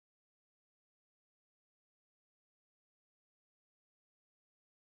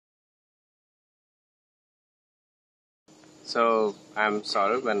So I'm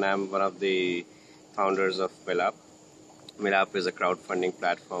Sourabh and I'm one of the founders of Millap. Millap is a crowdfunding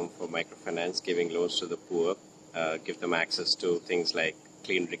platform for microfinance, giving loans to the poor, give them access to things like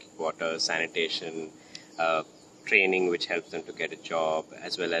clean drinking water, sanitation, uh, training which helps them to get a job,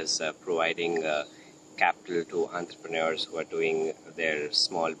 as well as providing capital to entrepreneurs who are doing their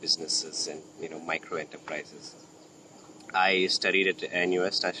small businesses and micro enterprises. I studied at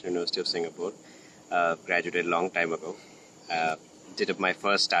NUS, National University of Singapore. Graduated a long time ago. Uh, did my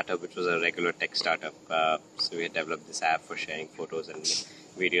first startup, which was a regular tech startup. So we had developed this app for sharing photos and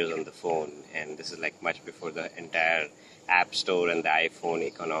videos on the phone, and this is like much before the entire App Store and the iPhone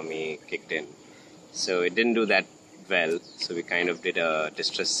economy kicked in. So it didn't do that well. So we kind of did a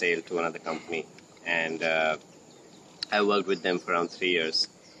distress sale to another company, and I worked with them for around 3 years.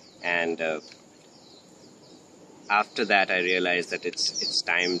 And after that, I realized that it's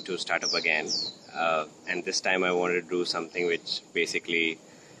time to start up again, and this time I wanted to do something which basically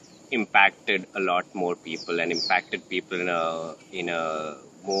impacted a lot more people and impacted people in a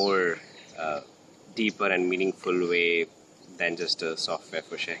more deeper and meaningful way than just a software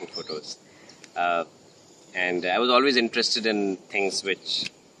for sharing photos. Uh, and I was always interested in things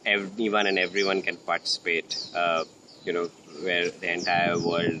which anyone and everyone can participate. Where the entire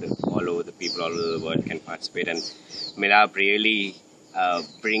world, all over the people all over the world can participate, and Milab really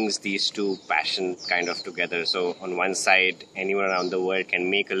brings these two passions kind of together. So on one side, anyone around the world can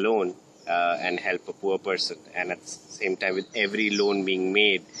make a loan and help a poor person, and at the same time, with every loan being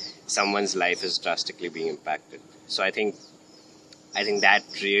made, someone's life is drastically being impacted. So I think that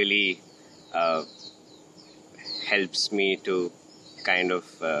really uh, helps me to kind of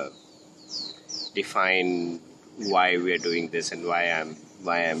define why we are doing this and why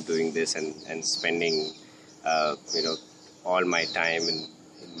I'm doing this, and spending all my time in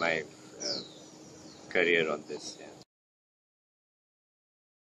my career on this. Yeah.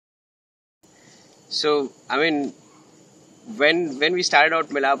 So I mean, when we started out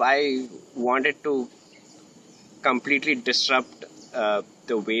Milab, I wanted to completely disrupt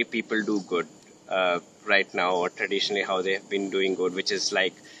the way people do good right now, or traditionally how they have been doing good, which is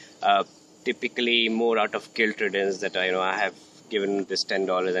like uh, typically more out of guilt riddance, that I have given this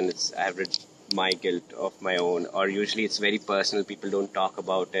 $10 and I have rid my guilt of my own, or usually it's very personal, people don't talk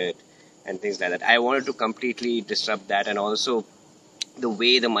about it and things like that. I wanted to completely disrupt that, and also the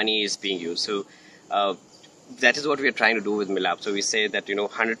way the money is being used. So uh, that is what we are trying to do with Milap. So we say that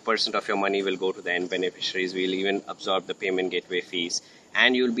 100% of your money will go to the end beneficiaries. We'll even absorb the payment gateway fees,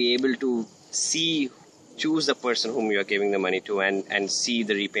 and you'll be able to choose the person whom you are giving the money to, and see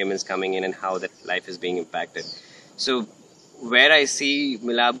the repayments coming in and how that life is being impacted. So where I see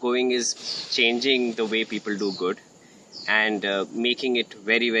Milab going is changing the way people do good, and making it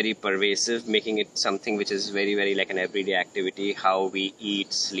very, very pervasive, making it something which is very, very like an everyday activity. How we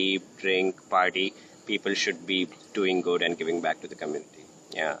eat, sleep, drink, party, people should be doing good and giving back to the community.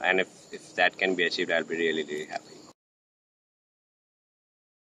 Yeah, and if that can be achieved, I'll be really, really happy.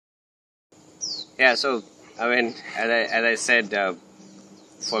 Yeah, so I mean, as I said,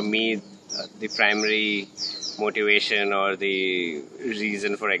 for me, the primary motivation or the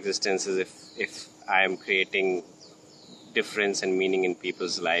reason for existence is if I am creating difference and meaning in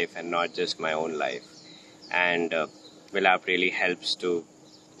people's life and not just my own life. And Willap really helps to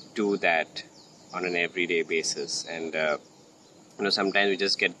do that on an everyday basis. And sometimes we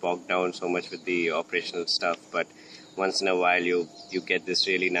just get bogged down so much with the operational stuff, but once in a while you get this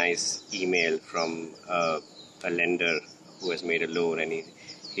really nice email from a lender who has made a loan, and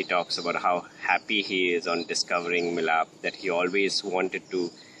he talks about how happy he is on discovering Milap, that he always wanted to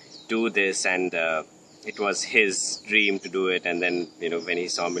do this, and it was his dream to do it. And then when he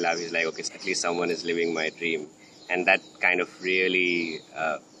saw Milap, he's like, okay, at least someone is living my dream. And that kind of really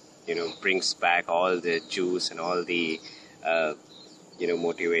brings back all the juice and all the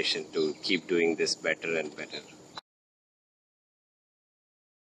motivation to keep doing this better and better.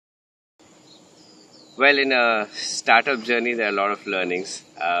 Well, in a startup journey, there are a lot of learnings.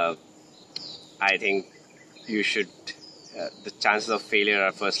 I think you should. The chances of failure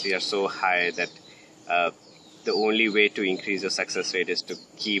are firstly are so high that the only way to increase your success rate is to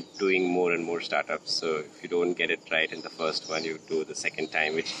keep doing more and more startups. So if you don't get it right in the first one, you do the second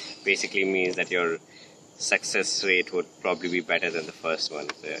time, which basically means that your success rate would probably be better than the first one.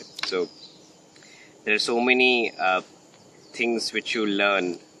 So there are so many things which you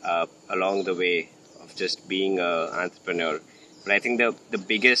learn along the way of just being an entrepreneur. But I think the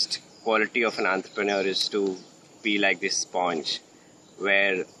biggest quality of an entrepreneur is to be like this sponge,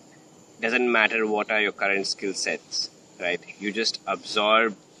 where doesn't matter what are your current skill sets, right? You just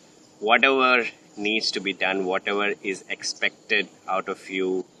absorb whatever needs to be done, whatever is expected out of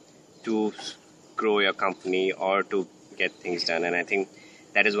you to grow your company or to get things done. And I think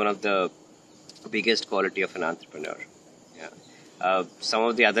that is one of the biggest quality of an entrepreneur. Yeah. Some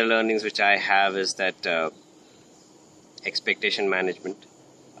of the other learnings which I have is that expectation management,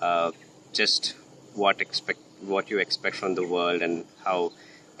 uh, just what you expect from the world, and how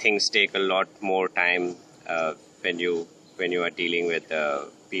things take a lot more time when you are dealing with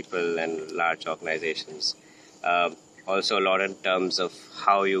people and large organizations. Also, a lot in terms of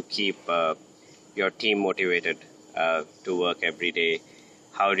how you keep your team motivated to work every day.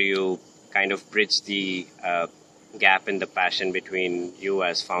 How do you kind of bridge the gap in the passion between you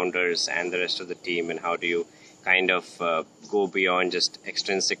as founders and the rest of the team, and how do you kind of go beyond just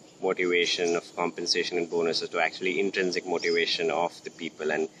extrinsic motivation of compensation and bonuses to actually intrinsic motivation of the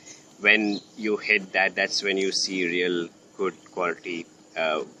people. And when you hit that, that's when you see real good quality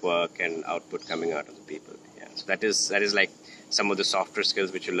work and output coming out of the people. Yeah, so that is like some of the softer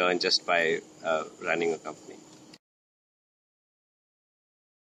skills which you learn just by running a company.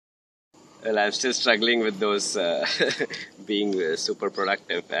 Well, I'm still struggling with those being super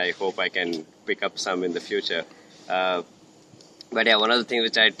productive. I hope I can pick up some in the future. Uh, but yeah, one of the things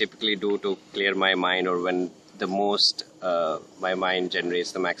which I typically do to clear my mind, or when the most my mind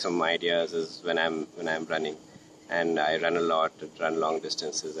generates the maximum ideas, is when I'm running, and I run a lot, run long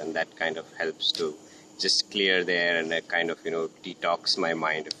distances, and that kind of helps to just clear there, and that kind of detox my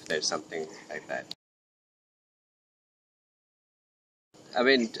mind if there's something like that. I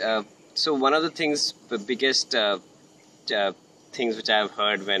mean, so one of the things, the biggest uh, things which I've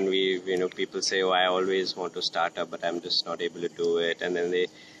heard when people say, "Oh, I always want to start up, but I'm just not able to do it," and then they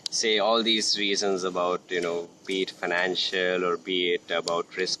say all these reasons about be it financial or be it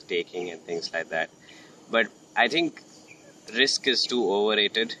about risk taking and things like that. But I think risk is too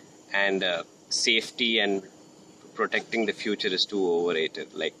overrated, and safety and protecting the future is too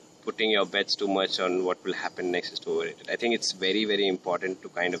overrated. Like putting your bets too much on what will happen next is too overrated. I think it's very, very important to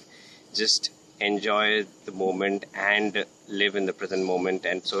kind of just enjoy the moment and live in the present moment.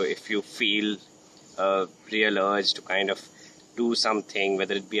 And so if you feel a real urge to kind of do something,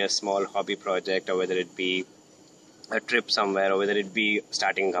 whether it be a small hobby project or whether it be a trip somewhere or whether it be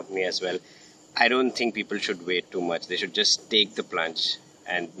starting a company as well, I don't think people should wait too much. They should just take the plunge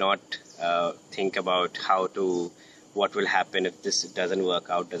and not think about what will happen if this doesn't work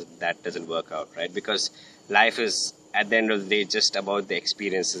out, that doesn't work out, right? Because life is, at the end of the day, just about the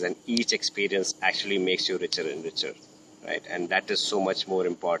experiences, and each experience actually makes you richer and richer, right? And that is so much more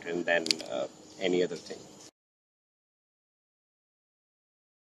important than any other thing.